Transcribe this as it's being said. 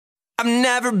I've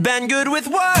never been good with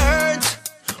words,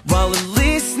 well, at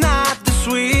least not the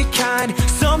sweet kind.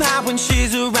 Somehow when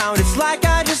she's around, it's like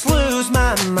I just lose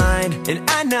my mind. And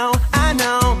I know,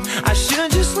 I should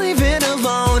just leave it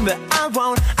alone, but I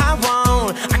won't.